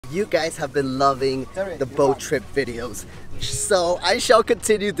you guys have been loving the boat trip videos. So I shall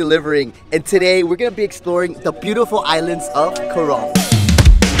continue delivering, and today we're gonna be exploring the beautiful islands of Coron.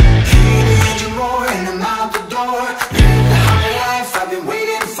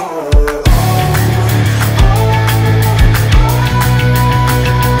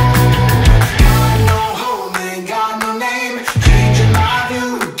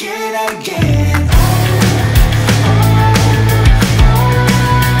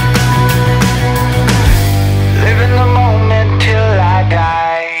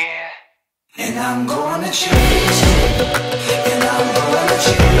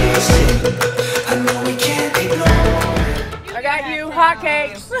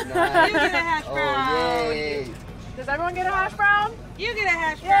 Hotcakes! You get a hash brown! Oh, yay. Does everyone get a hash brown? You get a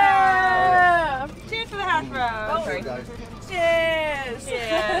hash brown! Yeah! Cheers for the hash brown! Oh, sorry. Cheers!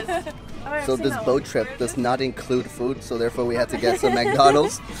 Cheers! So this boat trip does not include food, so therefore we had to get some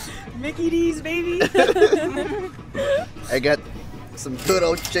McDonald's. Mickey D's, baby! I got some good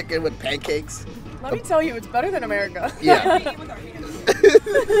old chicken with pancakes. Let me tell you, it's better than America. Yeah. But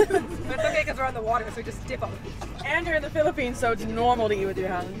it's okay because we're on the water, so we just dip them. And you're in the Philippines, so it's normal to eat with your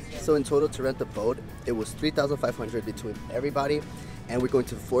hands. So in total to rent the boat, it was $3,500 between everybody, and we're going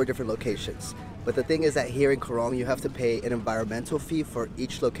to 4 different locations. But the thing is that here in Coron, you have to pay an environmental fee for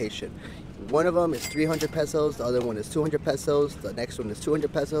each location. One of them is 300 pesos, the other one is 200 pesos, the next one is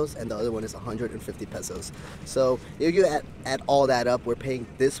 200 pesos, and the other one is 150 pesos. So if you add all that up, we're paying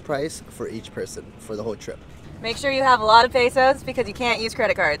this price for each person for the whole trip. Make sure you have a lot of pesos because you can't use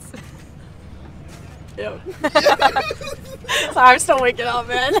credit cards. Yep. So I'm still waking up,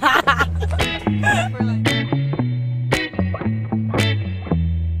 man.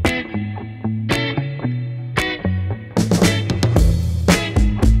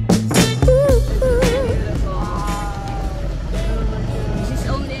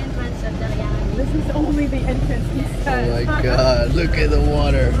 This is only the entrance, he said. Oh my god, look at the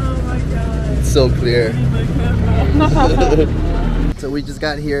water. Oh my god. It's so clear. So we just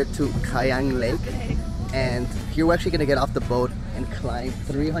got here to Kayangan Lake, and here we're actually gonna get off the boat and climb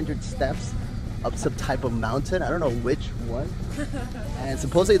 300 steps up some type of mountain. I don't know which one. And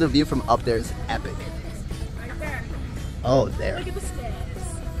supposedly the view from up there is epic. Right there. Oh, there. Look at the stairs.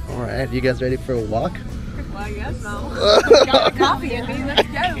 Alright, you guys ready for a walk? Well, I guess so. Got a coffee in me, let's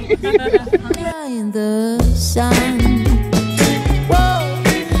go. In the sun. Whoa,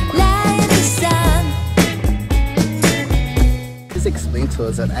 lie in the sun. Just explain to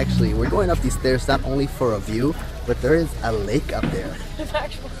us that actually we're going up these stairs not only for a view, but there is a lake up there. There's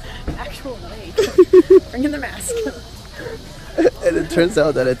actual lake. Bring in the mask. And it turns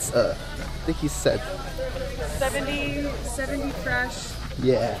out that it's, I think he said 70 fresh.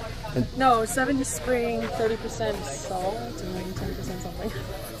 yeah. And No, 70 spring, 30% salt, and 10% something.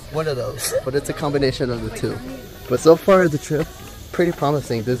 one of those, but it's a combination of the two. But so far the trip, pretty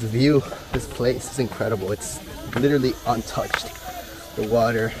promising. This view, this place is incredible. It's literally untouched. The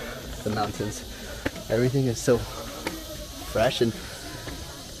water, the mountains, everything is so fresh and it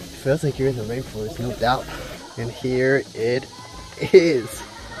feels like you're in the rainforest, no doubt. And here it is.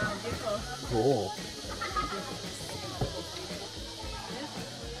 Cool.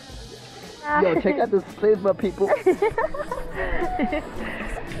 Yo, check out this place, my people.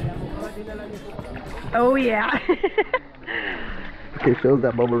 Oh yeah. Okay, show us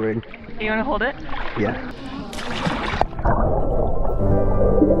that bubble ring. You wanna hold it? Yeah.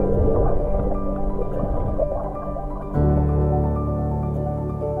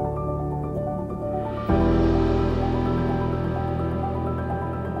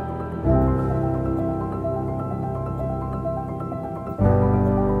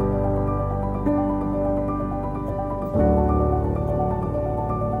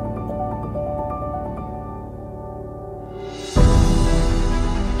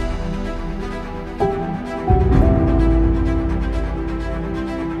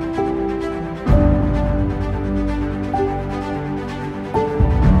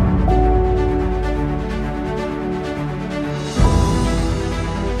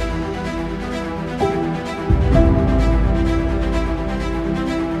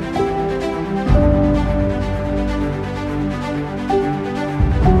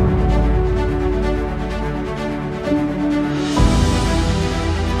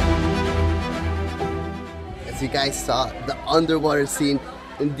 As you guys saw, the underwater scene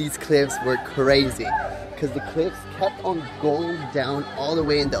in these cliffs were crazy because the cliffs kept on going down all the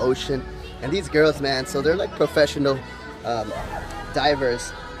way in the ocean. And these girls, man, so they're like professional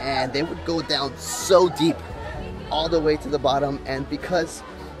divers, and they would go down so deep all the way to the bottom. And because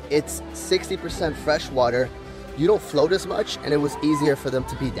it's 60% fresh water, you don't float as much, and it was easier for them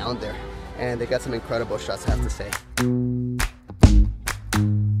to be down there. And they got some incredible shots, I have to say.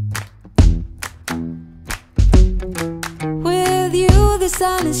 With you, the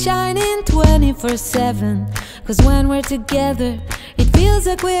sun is shining 24/7. 'Cause when we're together, it feels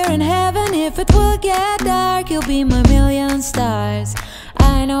like we're in heaven. If it will get dark, you'll be my million stars.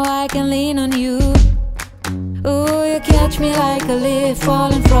 I know I can lean on you. Oh, you catch me like a leaf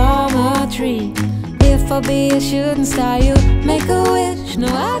falling from a tree. If I'll be a shooting star, you make a wish. No,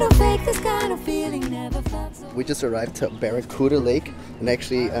 I don't fake this kind of feeling. Never felt so. We just arrived to Barracuda Lake, and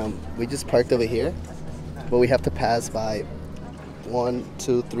actually we just parked over here, but we have to pass by 1,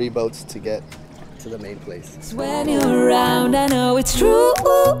 2, 3 boats to get to the main place. When you're around, I know it's true.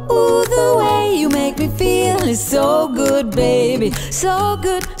 The way you make me feel is so good, baby. So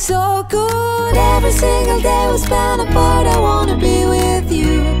good, so good. Every single day we spend apart, I wanna be with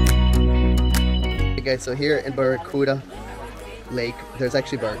you. Hey guys, so here in Barracuda Lake, there's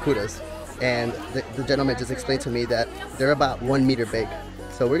actually barracudas, and the gentleman just explained to me that they're about 1 meter big.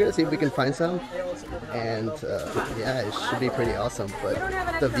 So we're gonna see if we can find some, and yeah, it should be pretty awesome.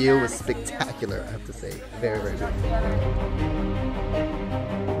 But the view was spectacular, I have to say. Very, very good.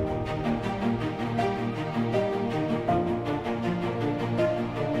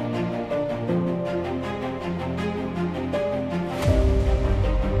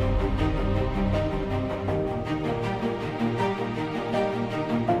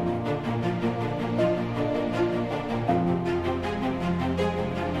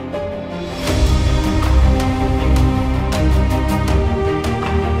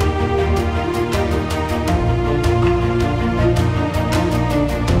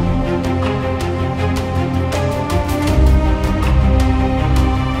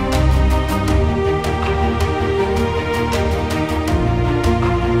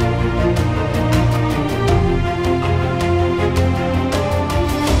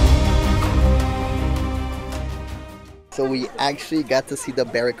 So we actually got to see the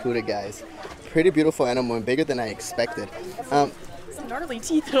Barracuda, guys. Pretty beautiful animal and bigger than I expected. Some gnarly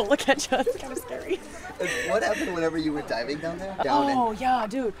teeth that'll look at you. It's kind of scary. What happened whenever you were diving down there? Yeah,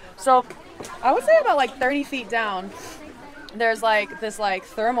 dude. So I would say about like 30 feet down, there's like this like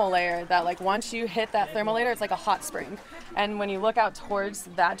thermal layer that like once you hit that thermal layer, it's like a hot spring. And when you look out towards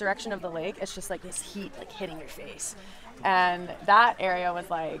that direction of the lake, it's just like this heat like hitting your face. And that area was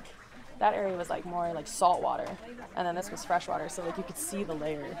like more like salt water, and then this was fresh water, so like you could see the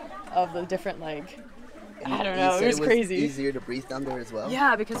layer of the different like, I don't know, it was crazy. Easier to breathe down there as well?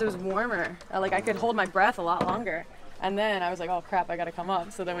 Yeah, because it was warmer. Like I could hold my breath a lot longer. And then I was like, oh crap, I gotta come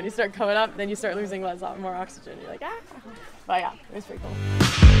up. So then when you start coming up, then you start losing less, more oxygen. You're like, ah. But yeah, it was pretty cool.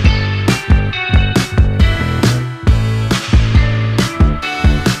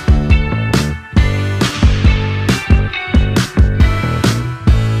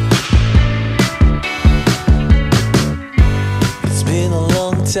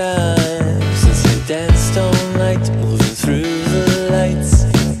 Time since I danced all night, moving through the lights.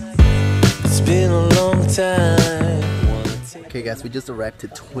 It's been a long time. Okay guys, we just arrived to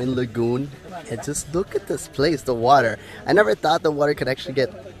Twin Lagoon, and just look at this place, the water. I never thought the water could actually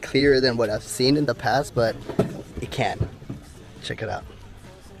get clearer than what I've seen in the past, but it can. Check it out.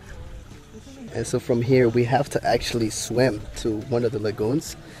 And so from here we have to actually swim to one of the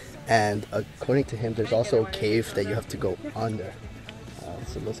lagoons, and according to him there's also a cave that you have to go under.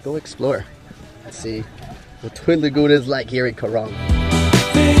 So let's go explore and see what Twin Lagoon is like here in Coron.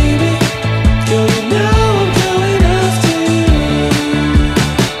 Baby, girl, you know I'm going after you.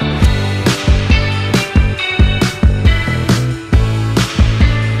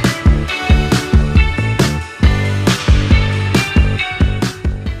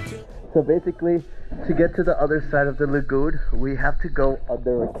 So basically, to get to the other side of the lagoon, we have to go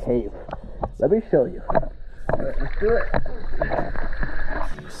under a cave. Let me show you. Alright, let's do it.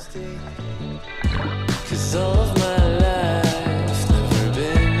 'Cause all of my life, never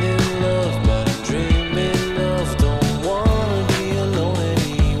been in love, but I'm dreaming of. Don't wanna be alone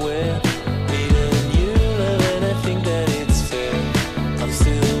anywhere. Needing you, love, and I think that it's fair. I'm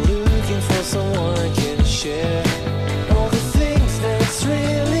still looking for someone I can share. All the things that's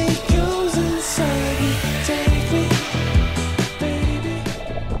really goes inside me. Take me, baby.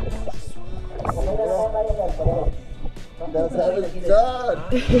 That's how it's done.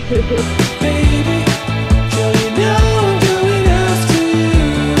 Baby, girl, you know I'm going after you.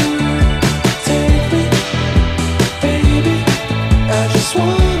 Take me, baby, I just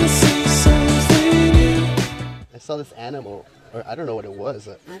wanna see something new. I saw this animal, or I don't know what it was,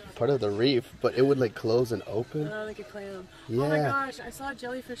 part of the reef, but it would like close and open. Oh, like a clam. Yeah. Oh my gosh, I saw a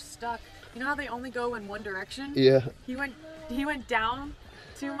jellyfish stuck You know how they only go in one direction? Yeah. He went down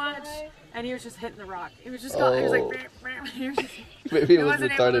too much, and he was just hitting the rock. He was just going. He was like, he was just, Maybe it was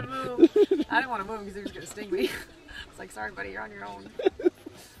wasn't able retarded. to move. I didn't want to move because he was gonna sting me. It's like, sorry, buddy, you're on your own.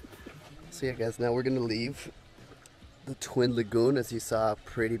 So yeah, guys, now we're gonna leave the Twin Lagoon. As you saw,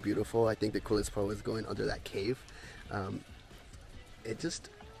 pretty beautiful. I think the coolest part was going under that cave.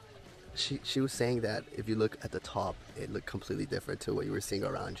 She was saying that if you look at the top, it looked completely different to what you were seeing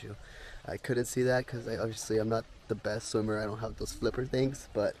around you. I couldn't see that because obviously I'm not the best swimmer. I don't have those flipper things,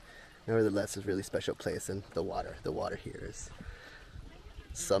 but nevertheless, it's a really special place. And the water here is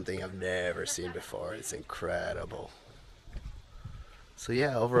something I've never seen before. It's incredible. So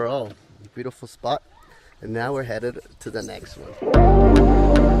yeah, overall, beautiful spot. And now we're headed to the next one.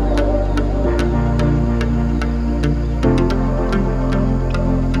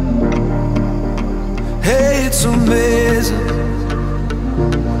 Hey, it's amazing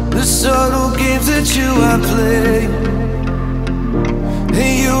the subtle games that you are playing.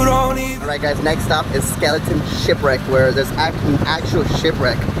 And you don't even. Alright guys, next stop is Skeleton Shipwreck, where there's an actual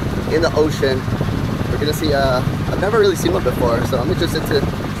shipwreck in the ocean. We're gonna see, I've never really seen one before, so I'm interested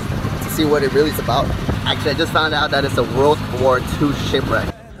to see what it really is about. Actually, I just found out that it's a World War II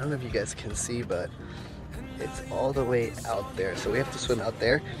shipwreck. I don't know if you guys can see, but it's all the way out there. So we have to swim out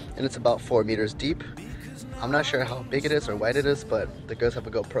there, and it's about 4 meters deep. I'm not sure how big it is or wide it is, but the girls have a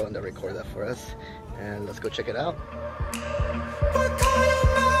GoPro and they record that for us. And let's go check it out.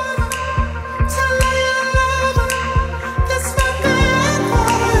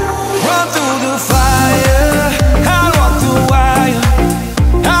 Run through the fire, I walk the wire.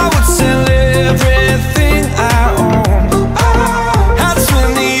 I would sell everything I own. I'd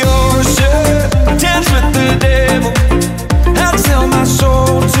swim the ocean, dance with the devil. I'd sell my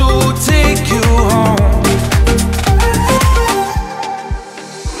soul to take you home.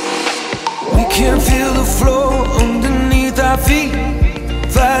 We can feel the floor underneath our feet.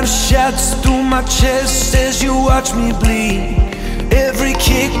 Fire shots through my chest as you watch me bleed. Every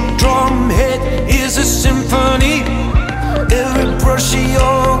kick, drum, hit is a symphony. Every brush of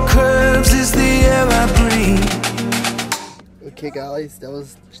your curves is the air I breathe. Okay guys, that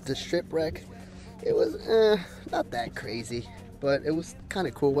was the shipwreck. It was not that crazy, but it was kind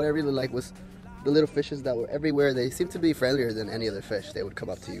of cool. What I really liked was the little fishes that were everywhere. They seemed to be friendlier than any other fish. They would come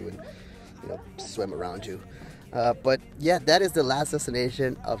up to you and, you know, swim around you. But yeah, that is the last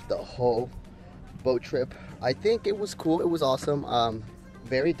destination of the whole boat trip. I think it was cool. It was awesome.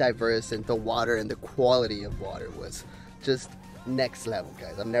 Very diverse, and the water and the quality of water was just next level,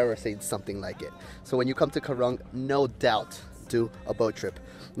 guys. I've never seen something like it. So when you come to Coron, no doubt do a boat trip.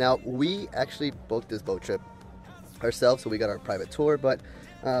 Now, we actually booked this boat trip ourselves, so we got our private tour, but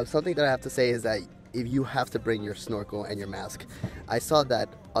something that I have to say is that if you have to bring your snorkel and your mask. I saw that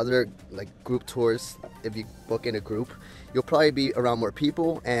other like group tours, if you book in a group, you'll probably be around more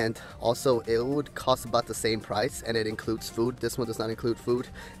people, and also it would cost about the same price, and it includes food. This one does not include food,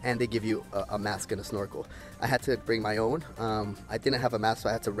 and they give you a mask and a snorkel. I had to bring my own. I didn't have a mask, so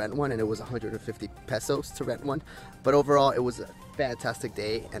I had to rent one, and it was 150 pesos to rent one. But overall, it was a fantastic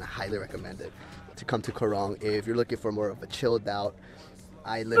day, and I highly recommend it to come to Coron if you're looking for more of a chilled out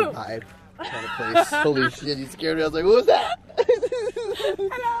island vibe kind of place. Holy shit, you scared me. I was like, who was that?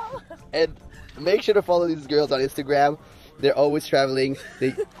 Hello. And make sure to follow these girls on Instagram. They're always traveling.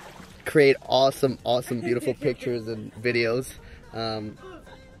 They create awesome, beautiful pictures and videos.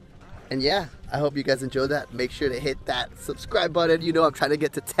 And yeah, I hope you guys enjoyed that. Make sure to hit that subscribe button. You know I'm trying to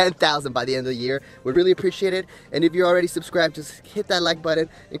get to 10,000 by the end of the year. We'd really appreciate it. And if you're already subscribed, just hit that like button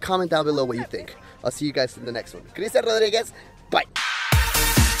and comment down below what you think. I'll see you guys in the next one. Cristian Rodriguez, bye.